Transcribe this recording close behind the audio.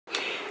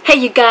Hey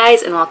you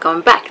guys, and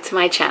welcome back to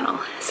my channel.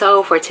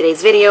 So for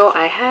today's video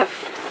I have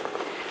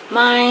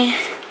my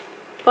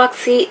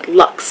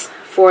BoxyLuxe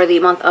for the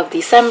month of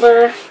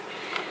December.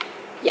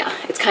 Yeah,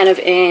 it's kind of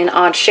an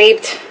odd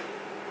shaped.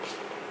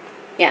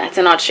 Yeah, it's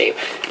an odd shape.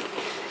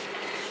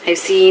 I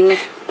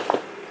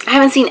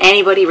haven't seen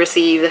anybody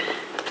receive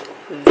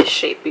this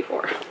shape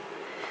before.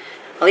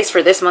 At least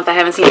for this month I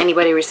haven't seen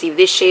anybody receive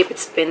this shape.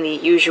 It's been the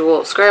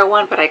usual square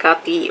one, but I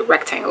got the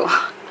rectangle.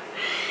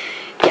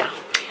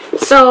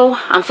 So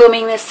I'm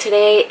filming this.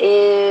 Today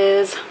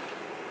is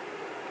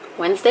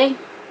Wednesday.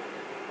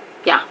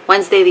 Yeah,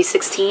 Wednesday the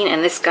 16th,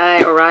 and this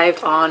guy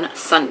arrived on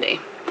Sunday.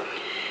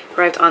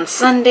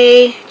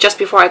 Just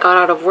before I got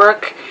out of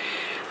work.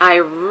 I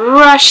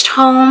rushed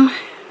home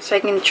so I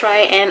can try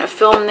and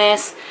film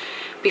this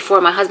before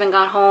my husband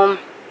got home,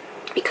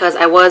 because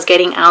I was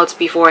getting out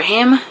before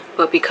him,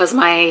 but because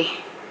my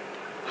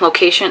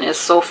location is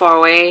so far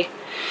away,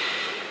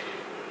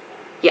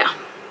 yeah,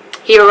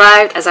 he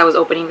arrived as I was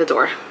opening the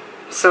door.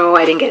 So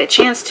I didn't get a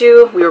chance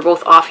to. We were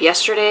both off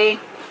yesterday.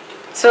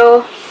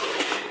 So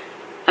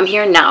I'm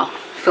here now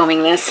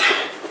filming this.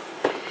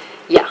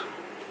 Yeah.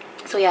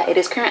 So yeah, it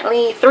is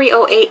currently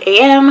 3:08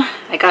 a.m.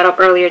 I got up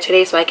earlier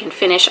today so I can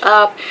finish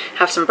up,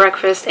 have some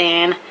breakfast,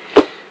 and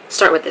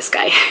start with this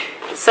guy.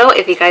 So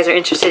if you guys are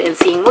interested in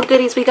seeing what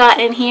goodies we got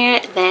in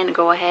here, then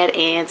go ahead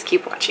and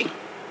keep watching.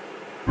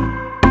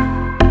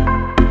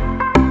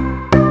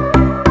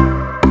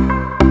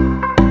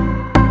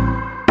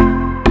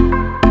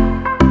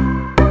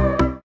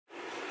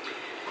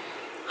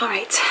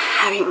 Alright,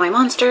 having my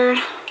Monster.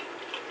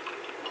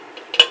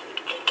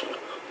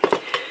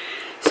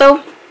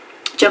 So,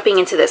 jumping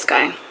into this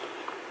guy.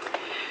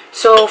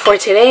 So for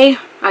today,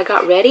 I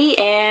got ready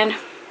and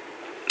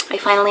I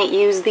finally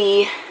used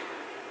the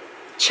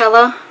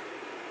Cella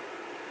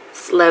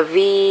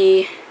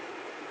Slavy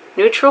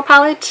neutral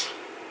palette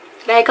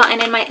that I gotten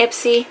in my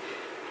Ipsy.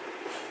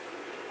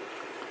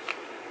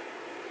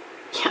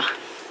 Yeah,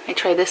 I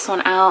tried this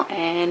one out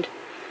and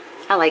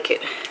I like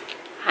it.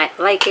 I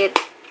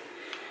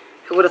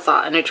would have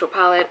thought a neutral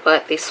palette,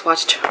 but they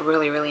swatched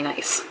really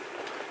nice.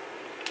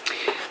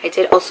 I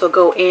did also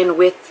go in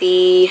with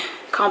the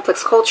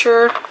Complex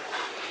Culture,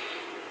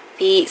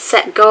 the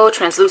Set Go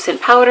translucent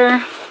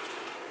powder,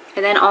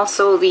 and then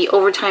also the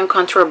Overtime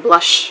Contour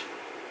Blush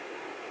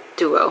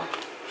duo.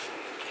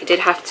 I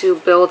did have to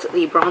build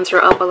the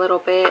bronzer up a little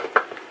bit,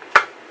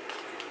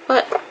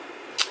 but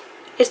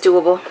it's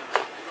doable.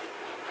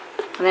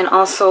 And then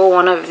also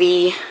one of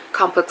the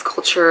Complex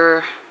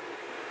Culture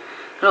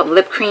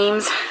lip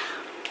creams.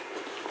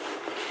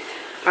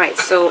 Alright,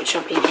 so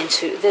jumping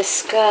into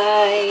this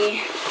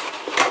guy,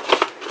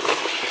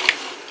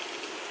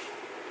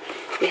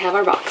 we have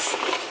our box.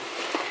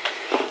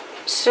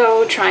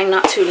 So trying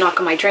not to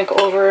knock my drink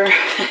over.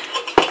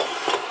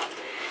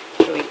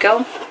 Here we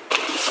go.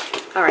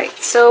 Alright,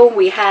 so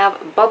we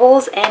have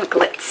Bubbles and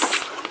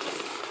Glitz.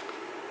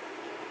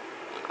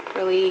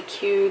 Really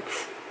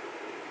cute.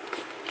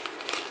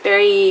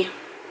 Very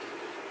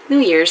New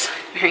Year's.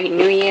 And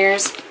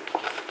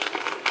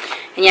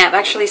yeah, I've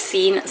actually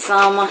seen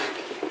some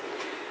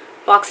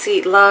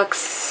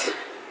BoxyLuxe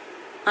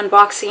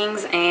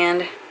unboxings,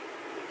 and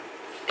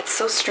it's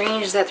so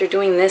strange that they're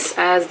doing this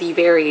as the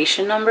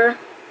variation number.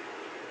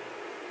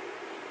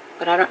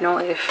 But I don't know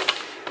if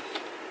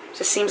it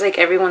just seems like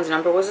everyone's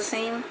number was the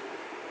same.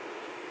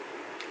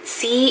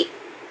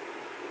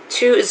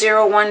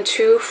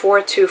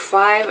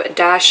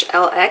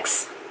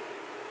 C2012425-LX.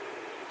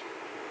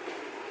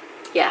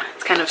 Yeah,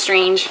 it's kind of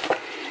strange.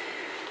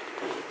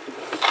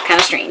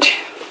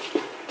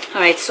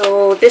 Alright,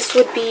 so this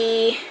would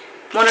be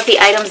one of the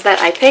items that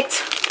I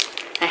picked.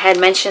 I had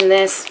mentioned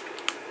this.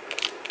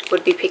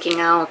 Would be picking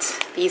out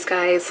these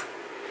guys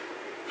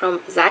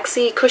from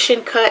Zaxi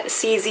Cushion Cut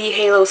CZ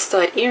Halo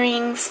Stud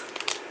Earrings.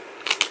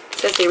 It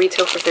says they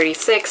retail for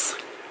 $36.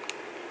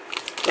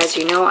 As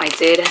you know, I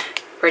did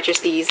purchase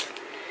these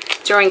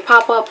during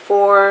pop-up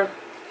for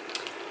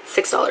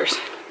 $6.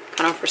 Got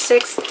them for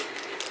 $6.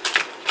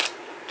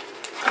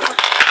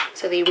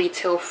 So they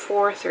retail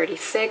for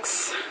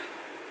 $36.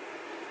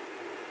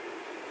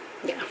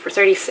 Yeah, for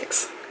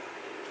 $36.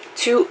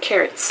 2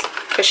 carats.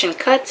 Cushion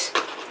cut.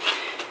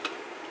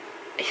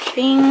 I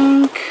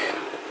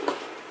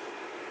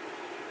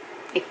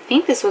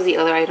think this was the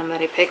other item that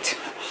I picked.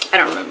 I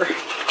don't remember.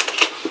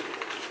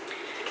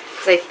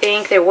 Because I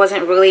think there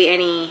wasn't really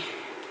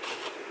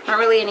not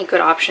really any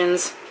good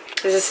options.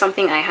 This is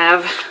something I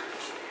have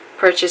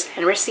purchased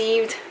and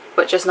received,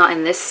 but just not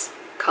in this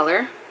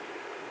color.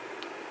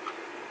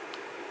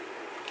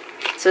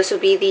 So this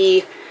would be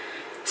the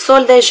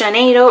Sol de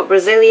Janeiro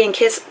Brazilian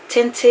Kiss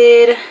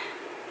Tinted.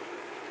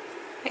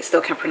 I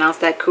still can't pronounce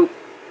that.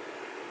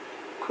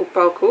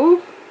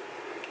 Kupoku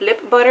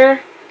Lip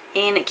Butter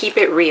in Keep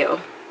It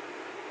Rio.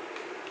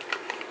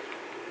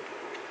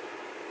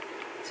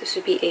 So this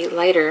would be a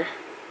lighter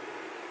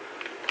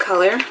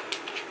color.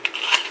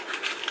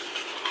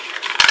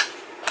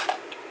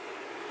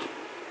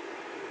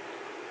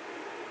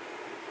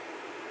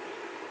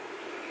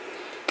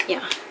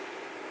 Yeah.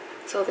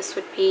 So this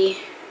would be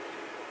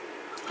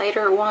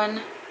lighter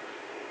one.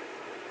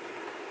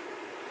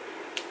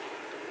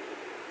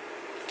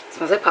 It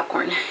smells like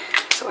popcorn.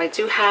 So I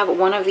do have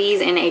one of these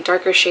in a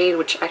darker shade,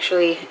 which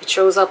actually it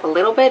shows up a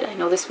little bit. I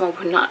know this one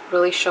would not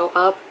really show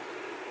up.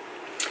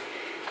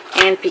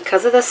 And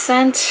because of the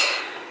scent,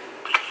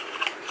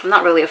 I'm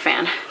not really a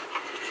fan.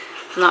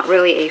 I'm not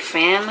really a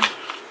fan.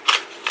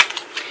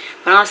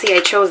 But honestly, I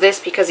chose this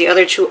because the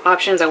other two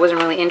options I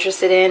wasn't really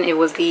interested in. It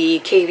was the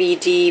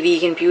KVD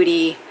Vegan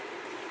Beauty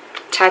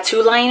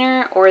Tattoo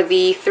Liner or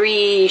the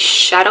 3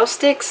 Shadow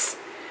Sticks,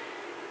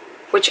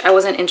 which I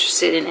wasn't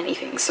interested in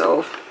anything.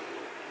 So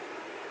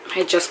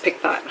I just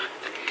picked that.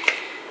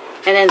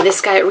 And then this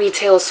guy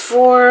retails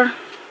for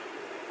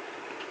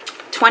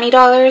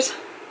 $20.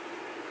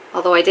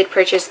 Although I did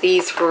purchase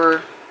these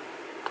for,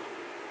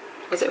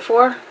 was it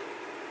 4? I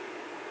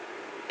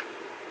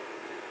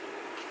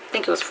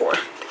think it was 4.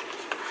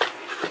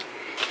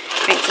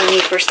 Alright, so the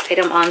first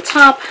item on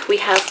top we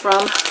have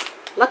from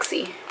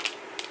Luxe.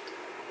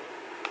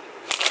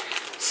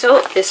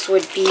 So this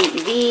would be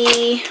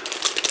the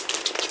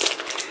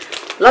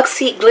Luxe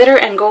Glitter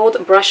and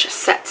Gold Brush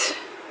Set.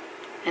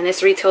 And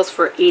this retails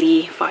for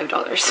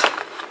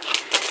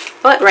 $85.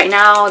 But right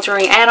now,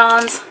 during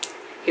add-ons,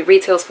 it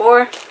retails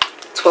for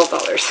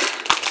 $12.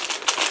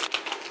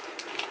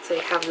 So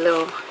you have a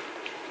little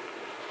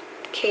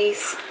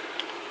case,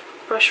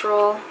 brush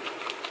roll.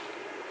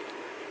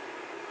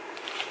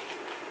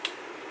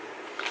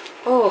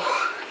 Oh,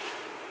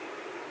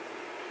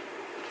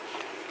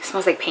 it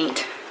smells like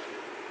paint.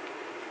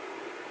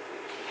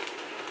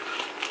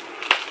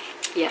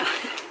 Yeah.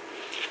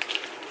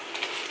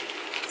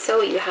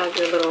 So you have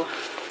your little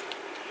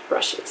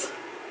brushes.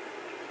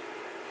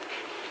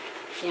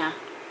 Yeah.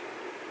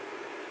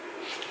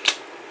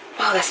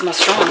 Wow, that smells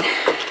strong.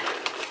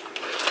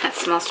 That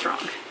smells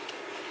strong.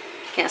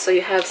 Yeah, so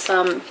you have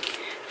some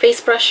face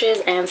brushes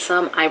and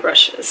some eye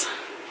brushes.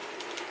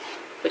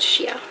 Which,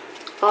 yeah.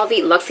 All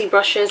the Luxe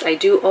brushes I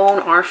do own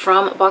are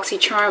from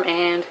BoxyCharm,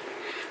 and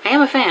I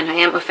am a fan. I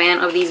am a fan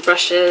of these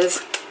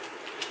brushes.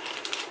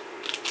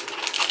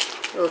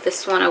 So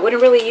this one I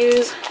wouldn't really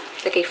use,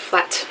 like a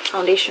flat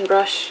foundation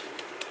brush.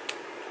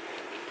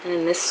 And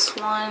then this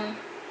one,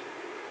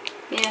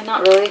 yeah,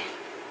 not really.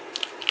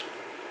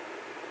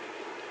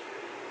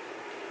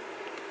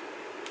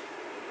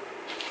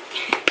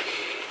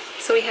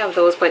 So we have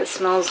those, but it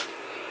smells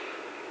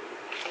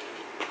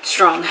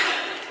strong.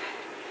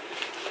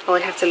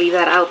 Probably have to leave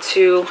that out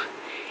to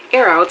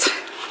air out.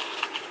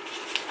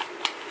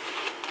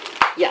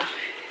 Yeah,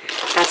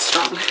 that's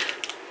strong.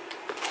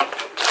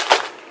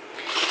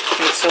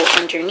 Okay, so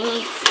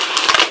underneath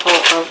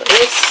all of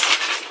this,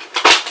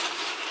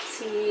 let's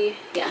see,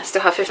 yeah, I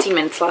still have 15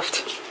 minutes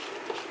left.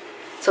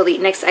 So the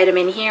next item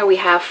in here we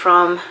have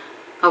from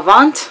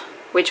Avant,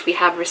 which we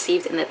have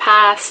received in the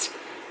past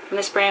from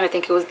this brand. I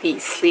think it was the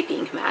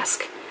sleeping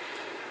mask.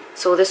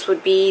 So this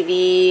would be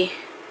the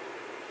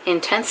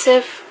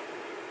Intensive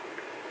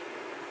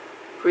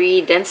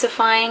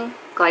Redensifying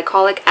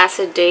Glycolic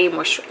Acid Day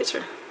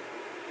Moisturizer.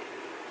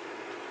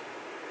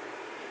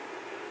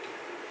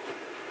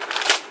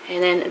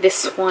 And then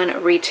this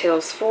one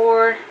retails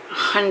for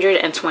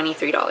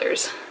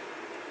 $123.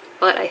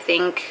 But I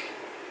think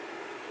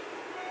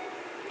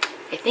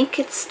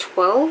it's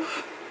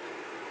 12.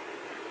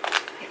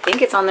 I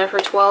think it's on there for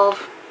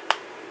 12.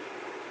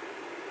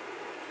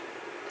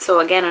 So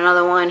again,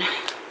 another one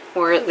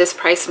where this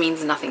price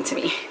means nothing to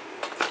me.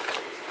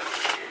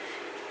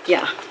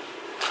 Yeah.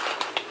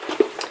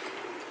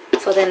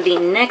 So then the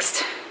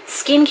next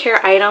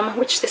skincare item,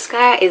 which this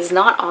guy is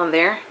not on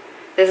there.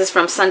 This is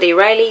from Sunday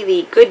Riley,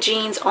 the Good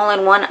Genes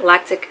All-in-One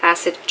Lactic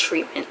Acid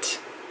Treatment.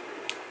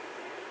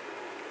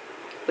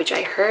 Which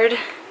I heard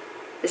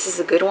this is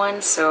a good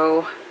one,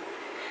 so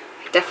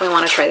I definitely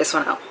want to try this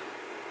one out.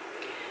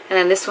 And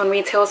then this one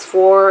retails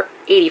for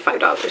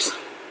 $85.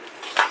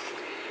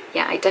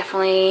 Yeah, I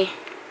definitely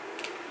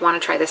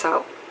want to try this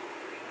out.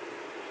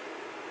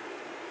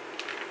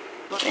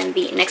 And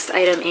the next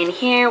item in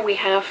here we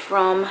have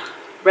from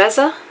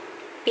Reza,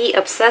 Be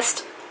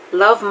Obsessed,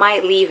 Love My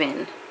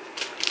Leave-In.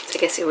 So I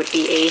guess it would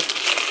be a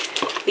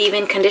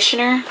leave-in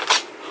conditioner.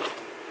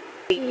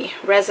 The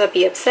Reza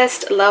Be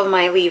Obsessed, Love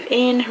My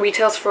Leave-In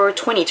retails for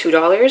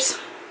 $22.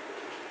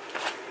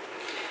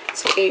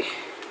 So a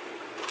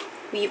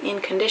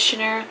leave-in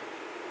conditioner.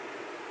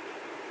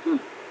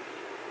 It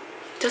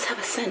does have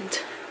a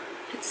scent.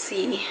 Let's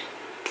see.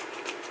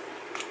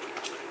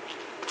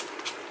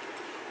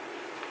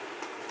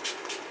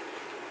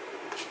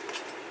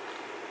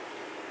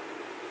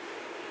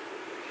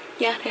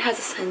 Yeah, it has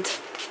a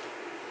scent.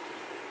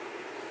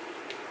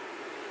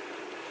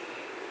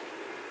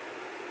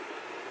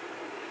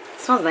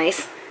 It smells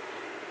nice.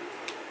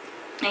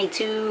 I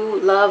do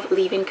love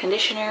leave-in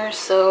conditioners,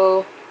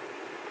 so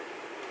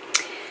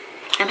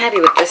I'm happy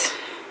with this.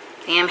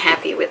 I am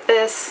happy with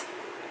this.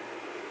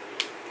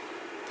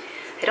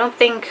 I don't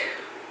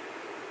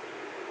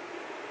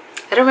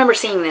remember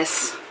seeing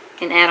this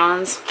in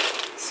add-ons,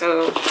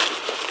 so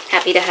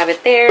happy to have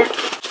it there.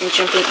 And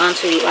jumping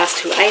onto the last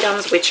two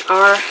items, which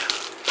are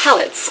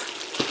palettes.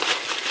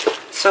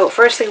 So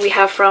firstly, we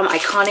have from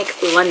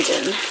Iconic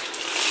London.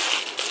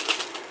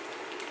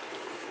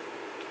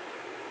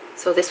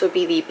 So this would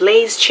be the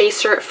Blaze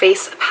Chaser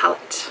Face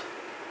Palette.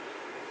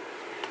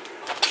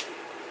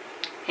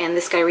 And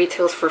this guy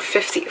retails for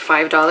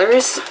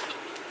 $55.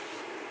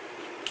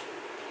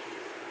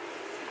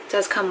 It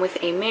does come with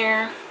a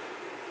mirror.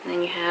 And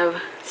then you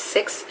have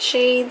 6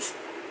 shades.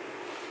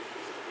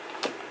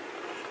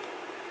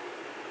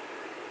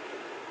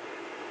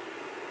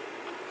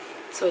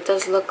 So it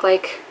does look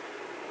like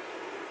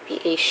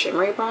a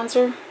shimmery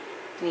bronzer,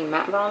 and a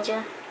matte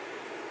bronzer.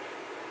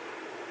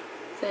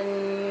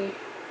 Then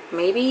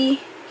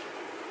maybe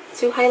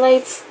 2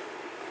 highlights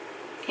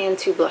and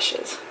 2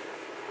 blushes.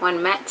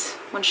 1 matte,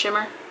 1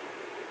 shimmer.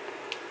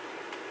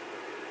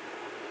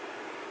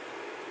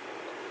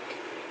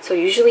 So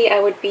usually I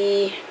would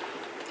be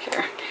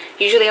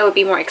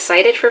more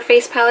excited for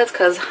face palettes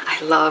because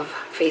I love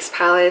face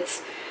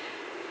palettes.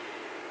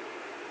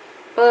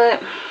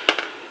 But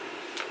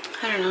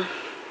I don't know.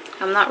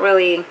 I'm not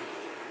really,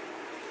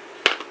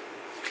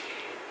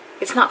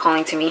 it's not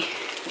calling to me.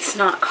 It's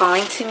not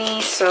calling to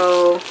me,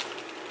 so.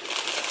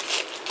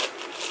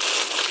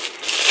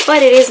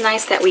 But it is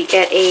nice that we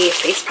get a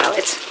face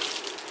palette.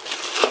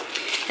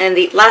 And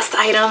the last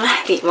item,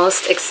 the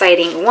most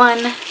exciting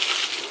one.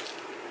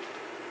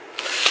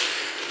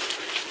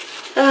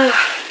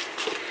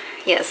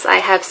 Yes, I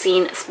have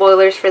seen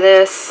spoilers for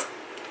this,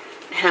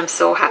 and I'm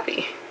so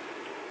happy.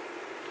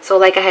 So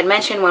like I had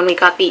mentioned when we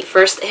got the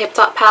first Hip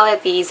Dot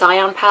palette, the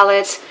Zion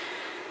palette,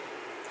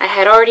 I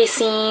had already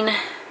seen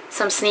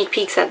some sneak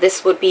peeks that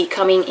this would be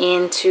coming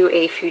into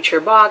a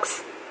future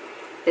box.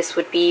 This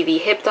would be the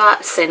Hip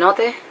Dot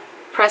Cenote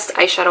Pressed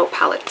Eyeshadow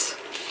Palette.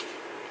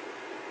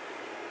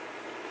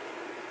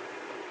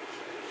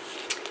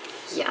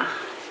 Yeah.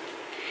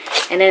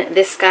 And then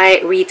this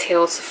guy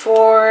retails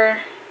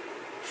for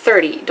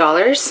 $30.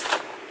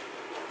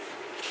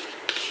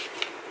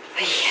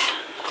 But yeah.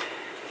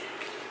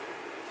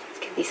 Let's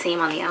get the same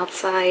on the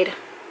outside.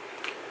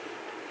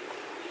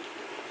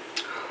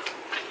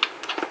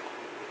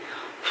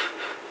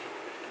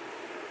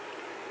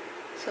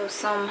 So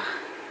some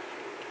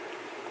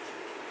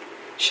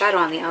shadow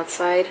on the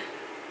outside.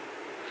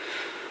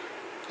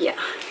 Yeah,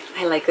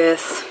 I like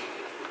this.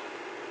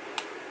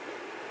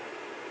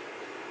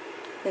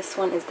 This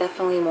one is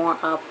definitely more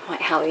up my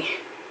alley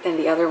than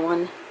the other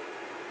one.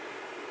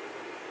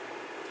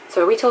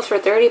 So it retails for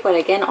 $30, but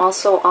again,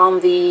 also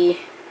on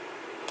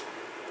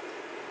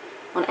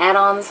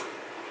add-ons,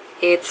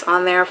 it's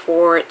on there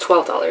for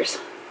 $12.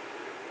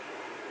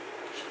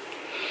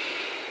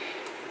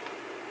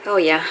 Oh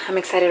yeah, I'm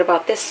excited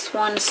about this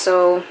one.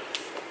 So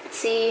let's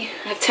see,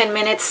 I have 10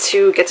 minutes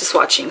to get to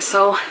swatching,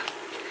 so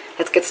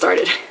let's get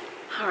started.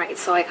 Alright,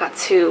 so I got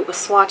to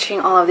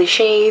swatching all of the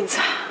shades.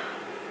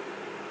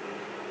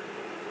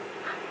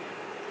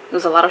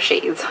 There's a lot of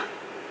shades.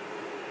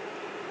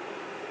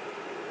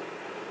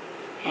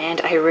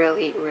 And I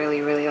really, really,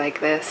 really like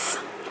this.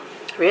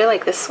 I really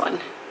like this one.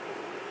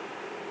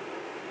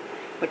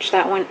 Which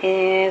that one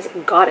is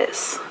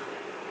Goddess.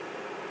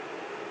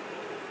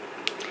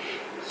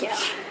 Yeah,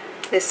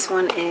 this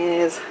one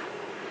is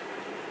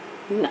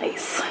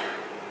nice.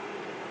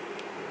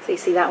 So you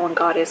see that one,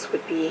 Goddess,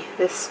 would be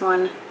this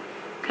one,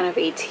 kind of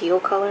a teal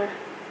color.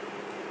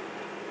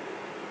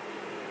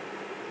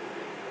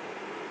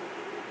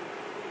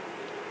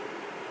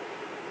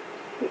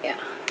 Yeah.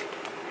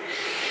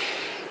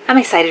 I'm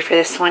excited for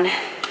this one.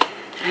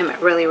 I'm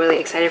really, really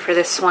excited for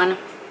this one.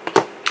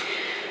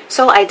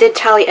 So I did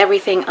tally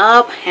everything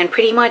up, and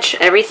pretty much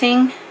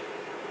everything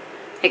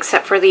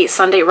except for the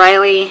Sunday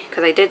Riley,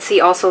 because I did see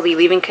also the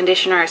leave-in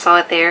conditioner. I saw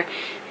it there.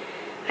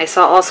 I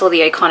saw also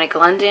the Iconic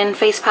London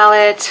face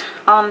palette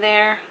on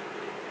there.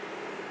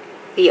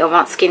 The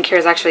Avant Skincare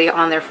is actually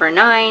on there for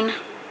 $9.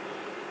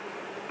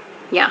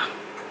 Yeah.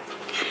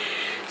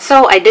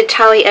 So I did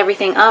tally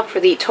everything up for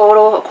the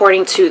total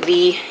according to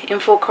the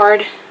info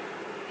card,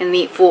 and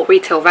the full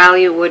retail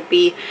value would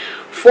be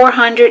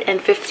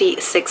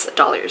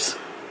 $456,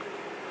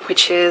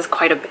 which is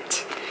quite a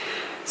bit.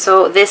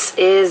 So this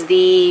is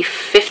the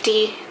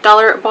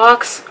 $50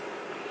 box.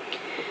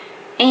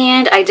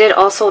 And I did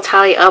also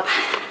tally up,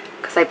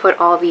 because I put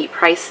all the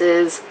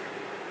prices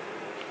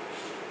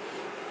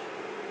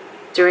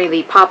during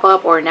the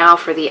pop-up or now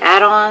for the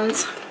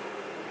add-ons,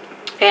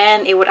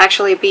 and it would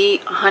actually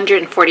be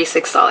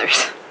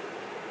 $146.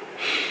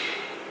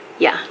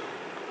 Yeah,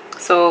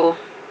 so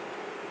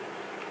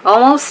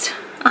almost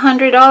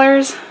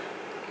 $100.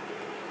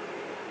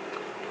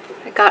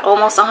 I got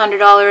almost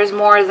 $100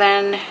 more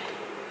than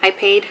I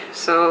paid,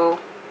 so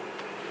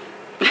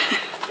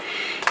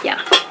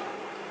yeah.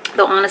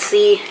 Though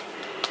honestly,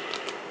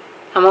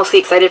 I'm mostly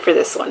excited for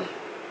this one.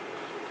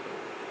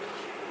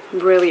 I'm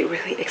really,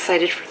 really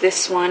excited for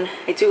this one.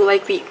 I do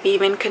like the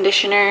leave-in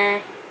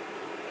conditioner.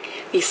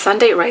 The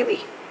Sunday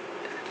Riley.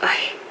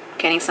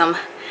 Getting some,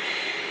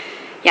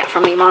 yeah,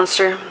 from the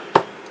Monster.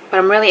 But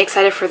I'm really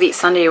excited for the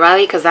Sunday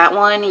Riley because that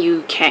one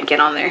you can't get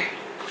on there.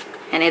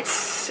 And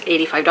it's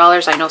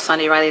 $85. I know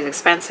Sunday Riley is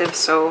expensive,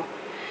 so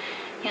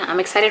yeah,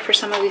 I'm excited for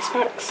some of these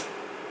products.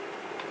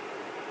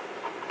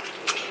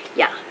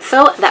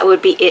 So that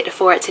would be it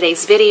for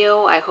today's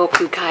video. I hope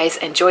you guys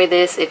enjoy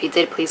this. If you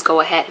did, please go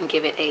ahead and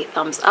give it a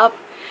thumbs up.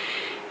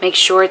 Make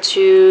sure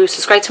to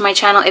subscribe to my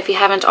channel if you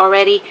haven't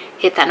already.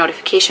 Hit that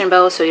notification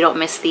bell so you don't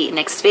miss the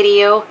next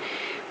video,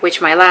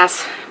 which my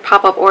last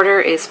pop-up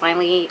order is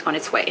finally on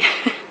its way.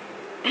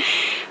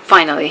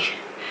 Finally.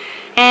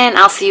 And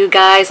I'll see you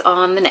guys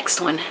on the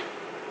next one.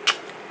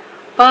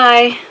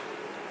 Bye.